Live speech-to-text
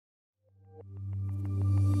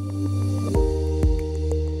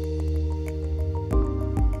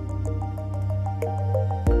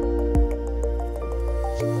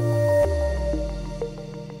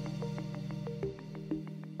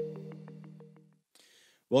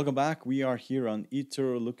Welcome back. We are here on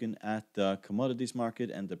eToro looking at the commodities market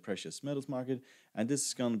and the precious metals market. And this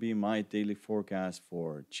is going to be my daily forecast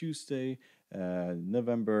for Tuesday,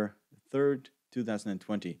 November 3rd,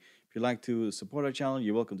 2020. If you'd like to support our channel,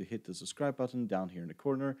 you're welcome to hit the subscribe button down here in the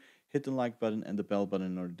corner, hit the like button and the bell button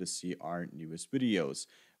in order to see our newest videos.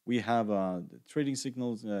 We have a trading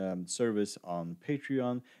signals service on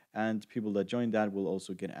Patreon, and people that join that will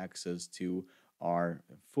also get access to our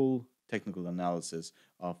full technical analysis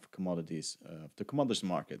of commodities, the commodities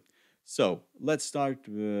market. So let's start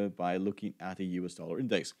by looking at the US dollar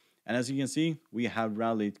index. And as you can see, we have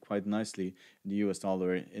rallied quite nicely in the US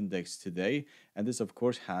dollar index today. And this, of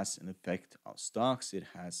course, has an effect on stocks. It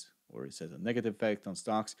has, or it says a negative effect on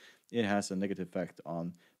stocks. It has a negative effect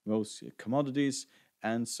on most commodities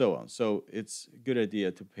and so on. So it's a good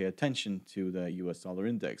idea to pay attention to the US dollar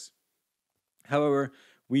index. However,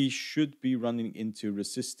 we should be running into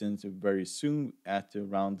resistance very soon at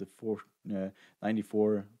around the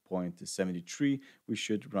 94.73. We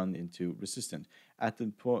should run into resistance. At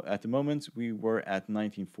the moment, we were at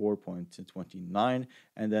 94.29,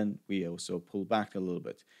 and then we also pulled back a little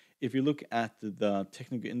bit. If you look at the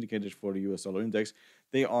technical indicators for the US dollar index,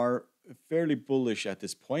 they are fairly bullish at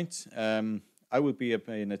this point. I would be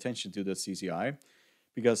paying attention to the CCI,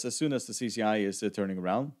 because as soon as the CCI is turning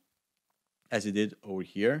around, as it did over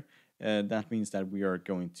here, that means that we are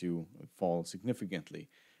going to fall significantly.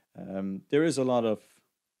 There is a lot of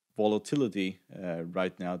volatility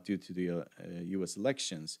right now due to the US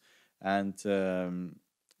elections, and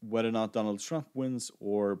whether or not Donald Trump wins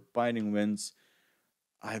or Biden wins,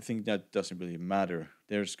 I think that doesn't really matter.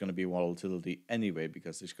 There's going to be volatility anyway,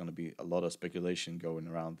 because there's going to be a lot of speculation going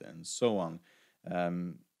around and so on.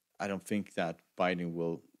 I don't think that Biden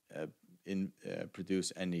will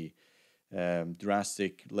produce any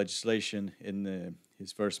drastic legislation in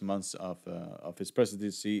his first months of his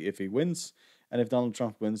presidency if he wins. And if Donald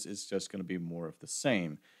Trump wins, it's just going to be more of the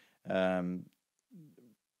same. COVID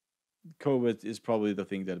is probably the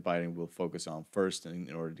thing that Biden will focus on first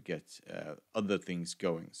in order to get other things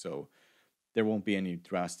going. So there won't be any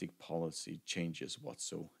drastic policy changes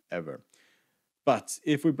whatsoever. But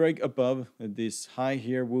if we break above this high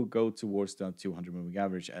here, we'll go towards the 200 moving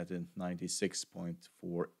average at a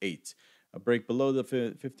 96.48. A break below the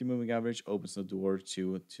 50 moving average opens the door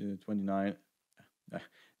to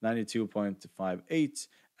 92.58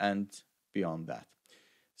 and beyond that.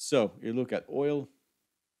 So you look at oil,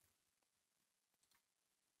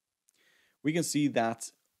 we can see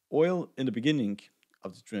that oil in the beginning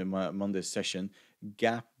of the Monday session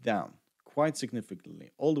gapped down quite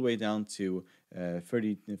significantly, all the way down to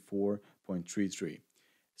 34.33.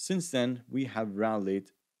 Since then, we have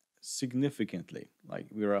rallied significantly. Like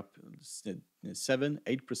we're up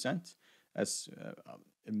 7-8%. That's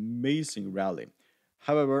amazing rally.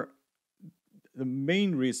 However, the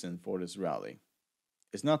main reason for this rally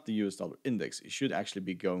is not the US dollar index. It should actually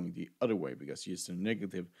be going the other way, because there's a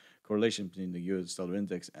negative correlation between the US dollar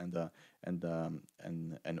index and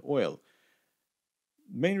oil.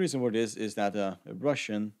 Main reason for this is that a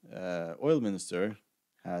Russian oil minister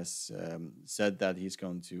has said that he's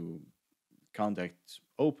going to contact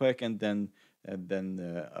OPEC and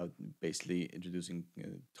then basically introducing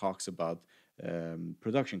talks about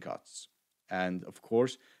production cuts. And of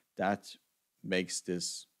course, that makes the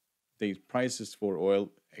prices for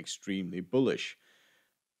oil extremely bullish.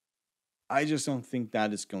 I just don't think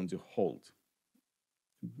that is going to hold.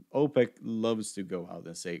 OPEC loves to go out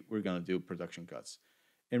and say, we're going to do production cuts.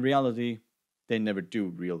 In reality, they never do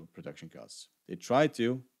real production cuts. They try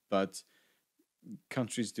to, but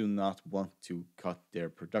countries do not want to cut their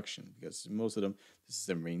production, because most of them, this is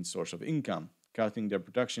their main source of income. Cutting their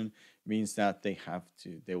production means that they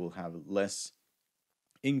will have less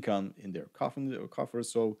income in their coffers.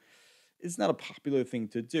 So it's not a popular thing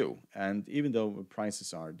to do. And even though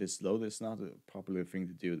prices are this low, it's not a popular thing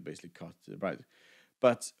to do to basically cut the price.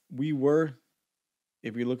 But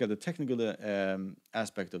if we look at the technical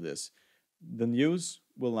aspect of this, the news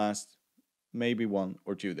will last maybe 1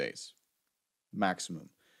 or 2 days, maximum.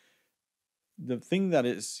 The thing that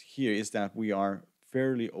is here is that we are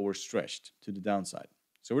fairly overstretched to the downside.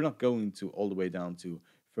 So we're not going to all the way down to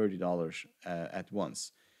 $30 at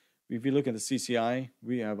once. If you look at the CCI,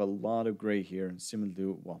 we have a lot of gray here, similar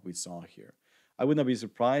to what we saw here. I would not be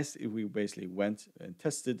surprised if we basically went and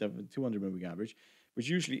tested the 200 moving average, which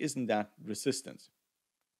usually isn't that resistant.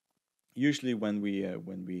 Usually when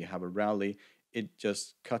we have a rally, it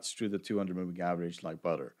just cuts through the 200 moving average like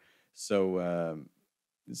butter. So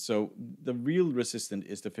the real resistance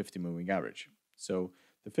is the 50 moving average. So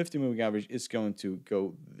the 50 moving average is going to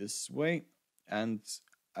go this way, and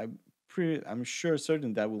I'm I'm sure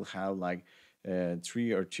certain that we'll have like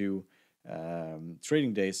 3 or 2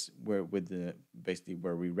 trading days where with the basically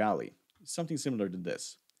where we rally, something similar to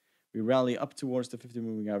this. We rally up towards the 50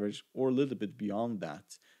 moving average or a little bit beyond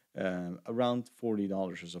that, around $40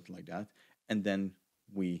 or something like that, and then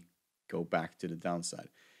we go back to the downside.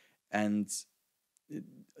 And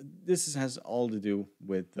this has all to do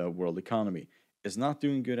with the world economy. It's not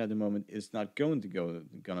doing good at the moment. It's not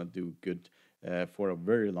gonna do good for a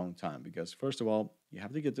very long time, because first of all, you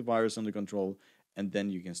have to get the virus under control, and then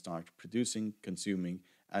you can start producing, consuming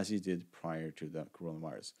as you did prior to the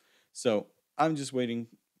coronavirus. So I'm just waiting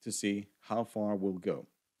to see how far we'll go.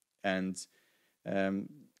 And um,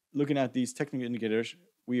 looking at these technical indicators,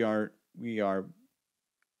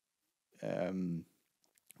 um,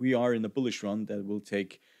 we are in a bullish run that will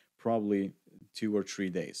take probably 2 or 3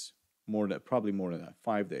 days, probably more than that,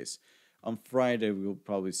 5 days. On Friday, we'll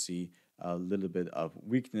probably see a little bit of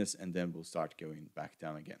weakness, and then we'll start going back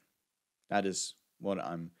down again. That is what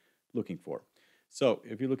I'm looking for. So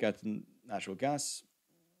if you look at natural gas,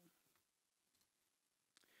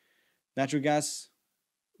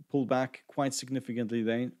 pulled back quite significantly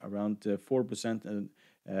then, around 4%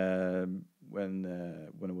 when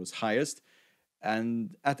it was highest.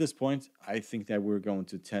 And at this point, I think that we're going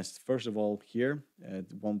to test, first of all, here at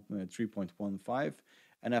 3.15.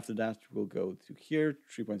 And after that, we'll go to here,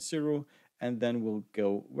 3.0. And then we'll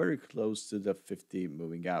go very close to the 50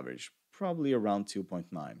 moving average, probably around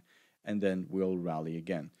 2.9. And then we'll rally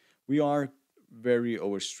again. We are very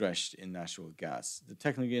overstretched in natural gas. The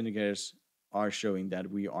technical indicators are showing that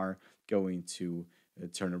we are going to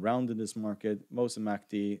turn around in this market. Most of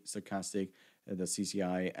MACD, stochastic, the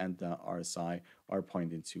CCI and the RSI are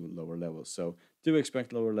pointing to lower levels. So do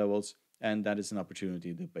expect lower levels, and that is an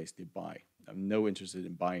opportunity to basically buy. I'm no interested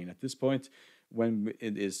in buying at this point when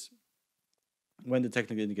the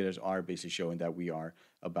technical indicators are basically showing that we are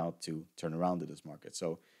about to turn around in this market.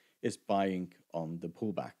 So it's buying on the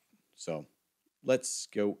pullback. So let's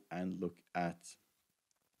go and look at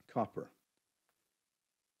copper.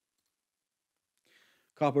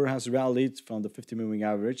 Copper has rallied from the 50 moving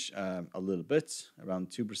average a little bit, around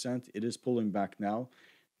 2%. It is pulling back now.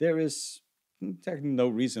 There is technically no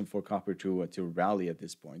reason for copper to rally at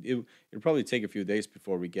this point. It'll probably take a few days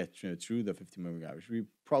before we get through the 50 moving average. We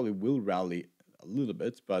probably will rally a little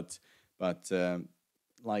bit, but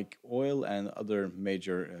like oil and other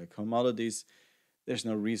major commodities, there's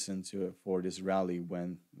no reason for this rally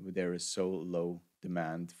when there is so low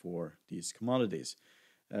demand for these commodities.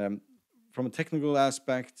 From a technical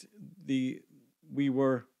aspect, we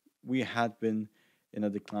had been in a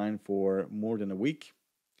decline for more than a week,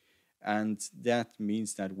 and that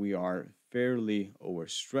means that we are fairly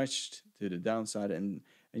overstretched to the downside. And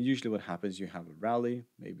usually, what happens, you have a rally,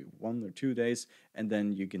 maybe 1 or 2 days, and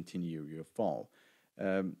then you continue your fall.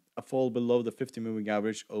 A fall below the 50 moving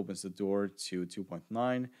average opens the door to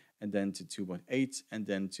 2.9, and then to 2.8, and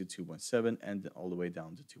then to 2.7, and all the way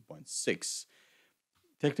down to 2.6.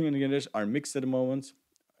 Technical indicators are mixed at the moment.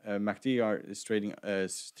 MACD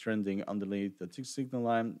is trending underneath the signal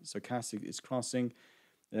line. Stochastic is crossing.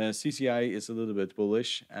 CCI is a little bit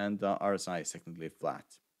bullish, and RSI is technically flat.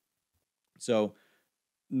 So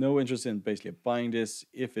no interest in basically buying this.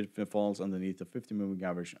 If it falls underneath the 50 moving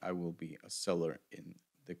average, I will be a seller in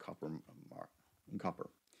the copper.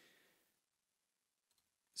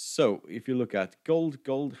 So if you look at gold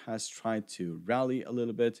has tried to rally a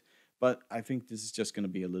little bit, but I think this is just going to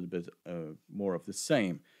be a little bit more of the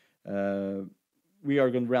same. We are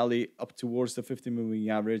going to rally up towards the 50 moving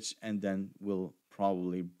average, and then we'll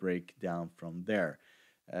probably break down from there.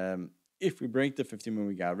 If we break the 50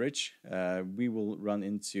 moving average, we will run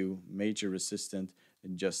into major resistance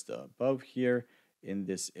just above here in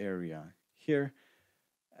this area here.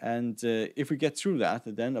 And if we get through that,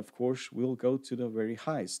 then of course we'll go to the very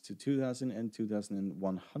highs, to 2000 and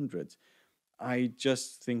 2100. I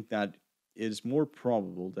just think that it is more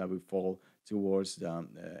probable that we fall towards the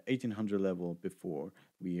 1800 level before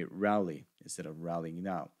we rally instead of rallying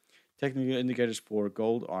now. Technical indicators for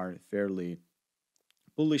gold are fairly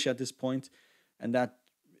bullish at this point, and that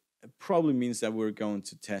probably means that we're going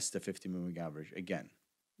to test the 50 moving average again,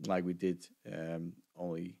 like we did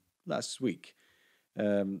only last week.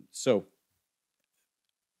 So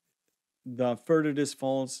the further this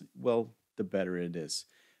falls, well, the better it is.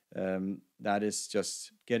 That is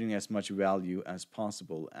just getting as much value as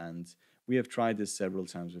possible, and we have tried this several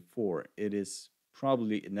times before. It is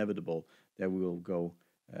probably inevitable that we will go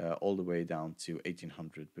all the way down to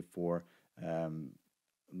 1800 before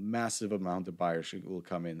massive amount of buyers will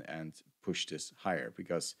come in and push this higher,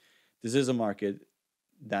 because this is a market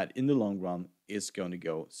that in the long run is going to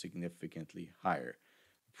go significantly higher.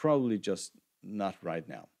 Probably just not right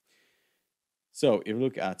now. So if you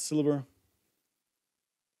look at silver,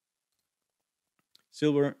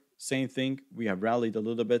 same thing. We have rallied a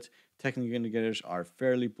little bit. Technical indicators are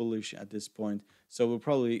fairly bullish at this point. So we'll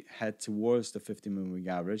probably head towards the 50 moving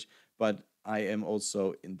average. But I am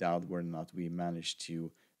also in doubt whether or not we manage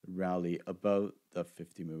to rally above the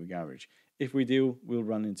 50 moving average. If we do, we'll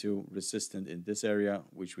run into resistance in this area,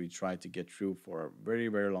 which we tried to get through for a very,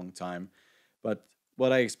 very long time. But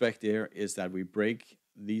what I expect here is that we break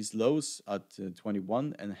these lows at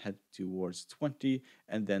 21 and head towards 20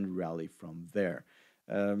 and then rally from there.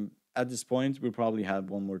 At this point, we'll probably have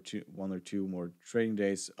one or two more trading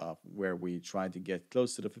days where we try to get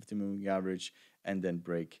close to the 50 moving average and then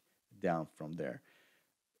break down from there.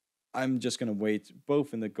 I'm just going to wait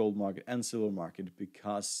both in the gold market and silver market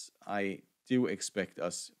because I do expect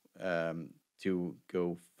us to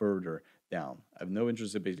go further down. I have no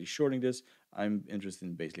interest in basically shorting this. I'm interested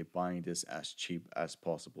in basically buying this as cheap as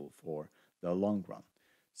possible for the long run.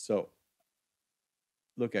 So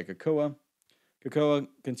look at cocoa. Cocoa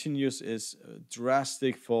continues its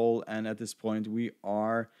drastic fall, and at this point we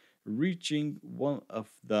are reaching one of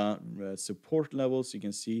the support levels. You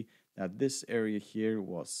can see that this area here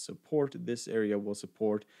was support, this area was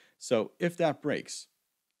support. So if that breaks,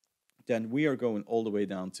 then we are going all the way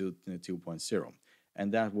down to 2.0,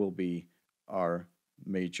 and that will be our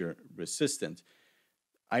major resistance.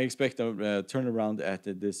 I expect a turnaround at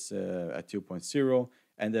this at 2.0,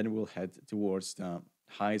 and then we'll head towards the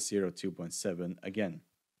high 2.7 again.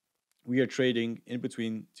 We are trading in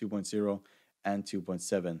between 2.0 and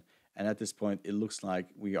 2.7, and at this point it looks like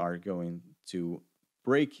we are going to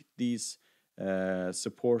break these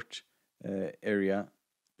support area,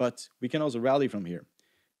 but we can also rally from here.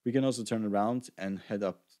 We can also turn around and head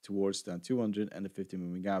up towards the 200 and the 50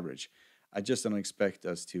 moving average. I just don't expect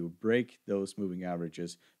us to break those moving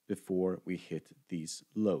averages before we hit these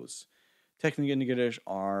lows. Technical indicators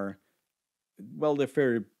are, well, they're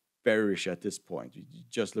very bearish at this point. You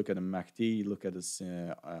just look at the MACD, look at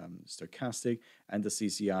the stochastic and the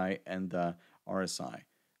CCI and the RSI.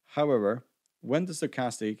 However, when the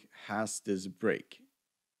stochastic has this break,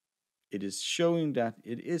 it is showing that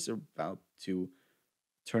it is about to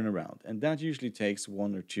turn around, and that usually takes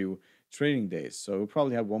 1 or 2 trading days. So we'll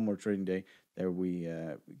probably have one more trading day there. We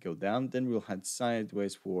go down, then we'll head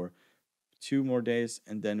sideways for 2 more days,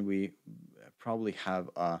 and then we probably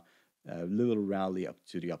have a little rally up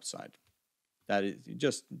to the upside. That is,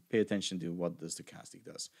 just pay attention to what the stochastic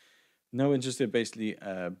does. No interest in basically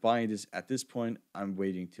buying this at this point. I'm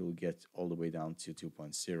waiting till we get all the way down to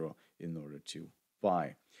 2.0 in order to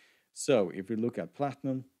buy. So if we look at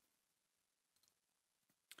platinum,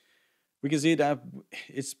 we can see that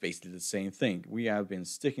it's basically the same thing. We have been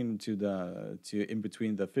sticking to in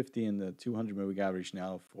between the 50 and the 200 moving average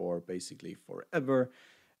now for basically forever.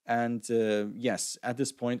 And yes, at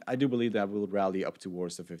this point, I do believe that we'll rally up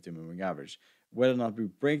towards the 50 moving average. Whether or not we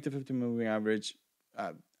break the 50 moving average,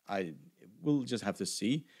 I will just have to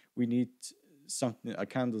see. We need something, a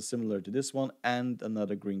candle similar to this one, and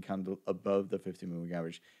another green candle above the 50 moving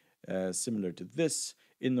average, similar to this,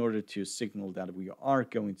 in order to signal that we are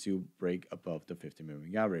going to break above the 50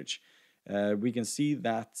 moving average. We can see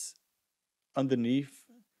that underneath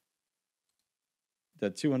the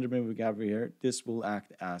 200 moving average here, this will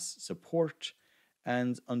act as support,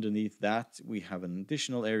 and underneath that we have an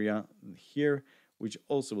additional area here which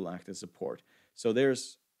also will act as support. So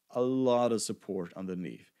there's a lot of support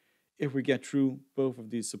underneath. If we get through both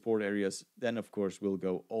of these support areas, then of course we'll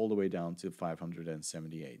go all the way down to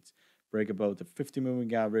 578. Break above the 50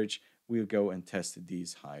 moving average, we'll go and test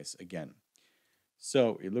these highs again.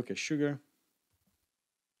 So you look at sugar.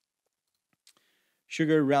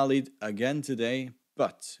 Sugar rallied again today,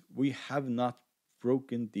 but we have not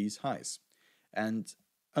broken these highs. And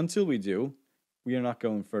until we do, we are not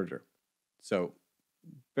going further. So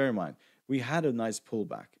bear in mind, we had a nice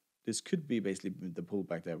pullback. This could be basically the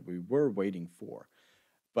pullback that we were waiting for.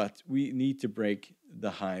 But we need to break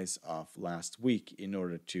the highs of last week in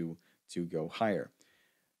order to go higher.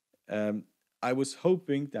 I was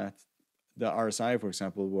hoping that the RSI, for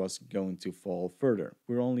example, was going to fall further.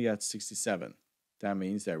 We're only at 67. That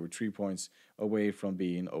means that we're 3 points away from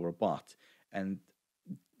being overbought. And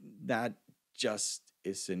that just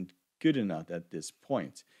isn't good enough at this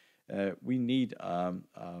point. We need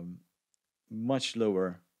much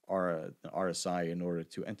lower RSI in order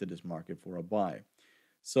to enter this market for a buy.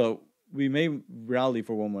 So we may rally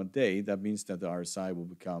for one more day. That means that the RSI will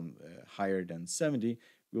become higher than 70.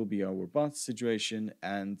 Will be our bot situation,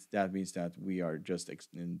 and that means that we are just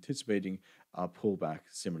anticipating a pullback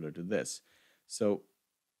similar to this. So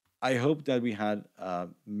I hope that we had a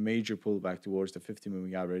major pullback towards the 50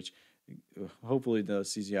 moving average. Hopefully the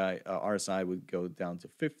CCI RSI would go down to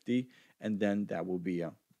 50, and then that will be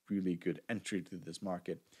a really good entry to this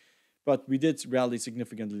market. But we did rally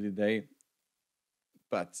significantly today.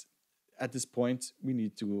 But at this point, we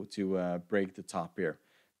need to break the top here.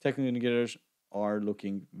 Technical indicators are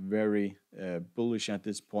looking very bullish at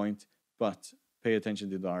this point, but pay attention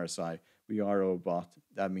to the RSI. We are overbought.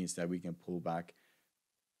 That means that we can pull back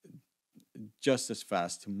just as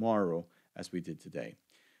fast tomorrow as we did today.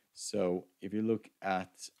 So if you look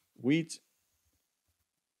at wheat,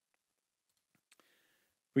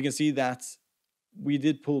 we can see that we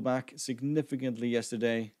did pull back significantly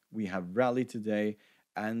yesterday. We have rallied today,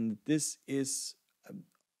 and this is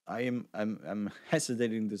I'm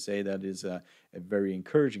hesitating to say that is a very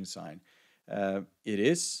encouraging sign. It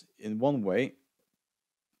is in one way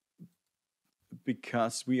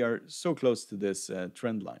because we are so close to this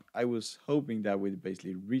trend line. I was hoping that we'd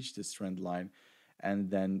basically reach this trend line and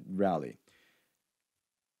then rally.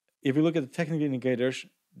 If you look at the technical indicators,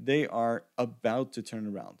 they are about to turn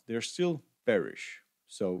around. They're still bearish.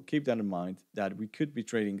 So keep that in mind that we could be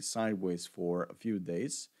trading sideways for a few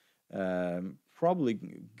days. Probably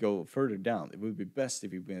go further down. It would be best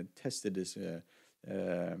if we tested this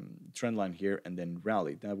trend line here and then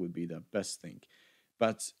rally. That would be the best thing.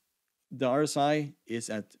 But the RSI is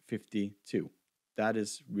at 52. That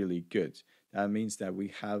is really good. That means that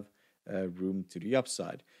we have room to the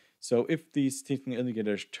upside. So if these technical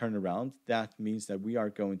indicators turn around, that means that we are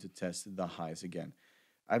going to test the highs again.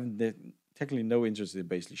 I have technically no interest in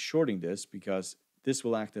basically shorting this because this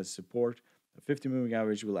will act as support. The 50 moving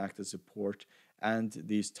average will act as support, and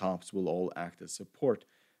these tops will all act as support.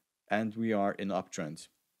 And we are in uptrend.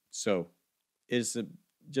 So it's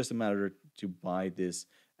just a matter to buy this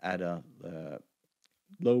at a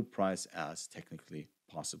low price as technically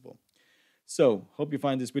possible. So, hope you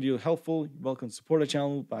find this video helpful. You're welcome to support the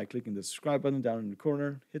channel by clicking the subscribe button down in the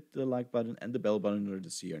corner, hit the like button and the bell button in order to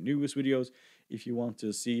see our newest videos. If you want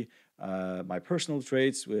to see my personal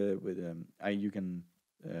trades, you can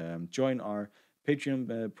join our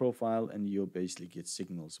Patreon profile, and you'll basically get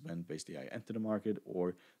signals when basically I enter the market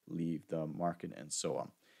or leave the market and so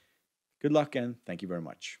on. Good luck and thank you very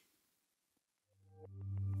much.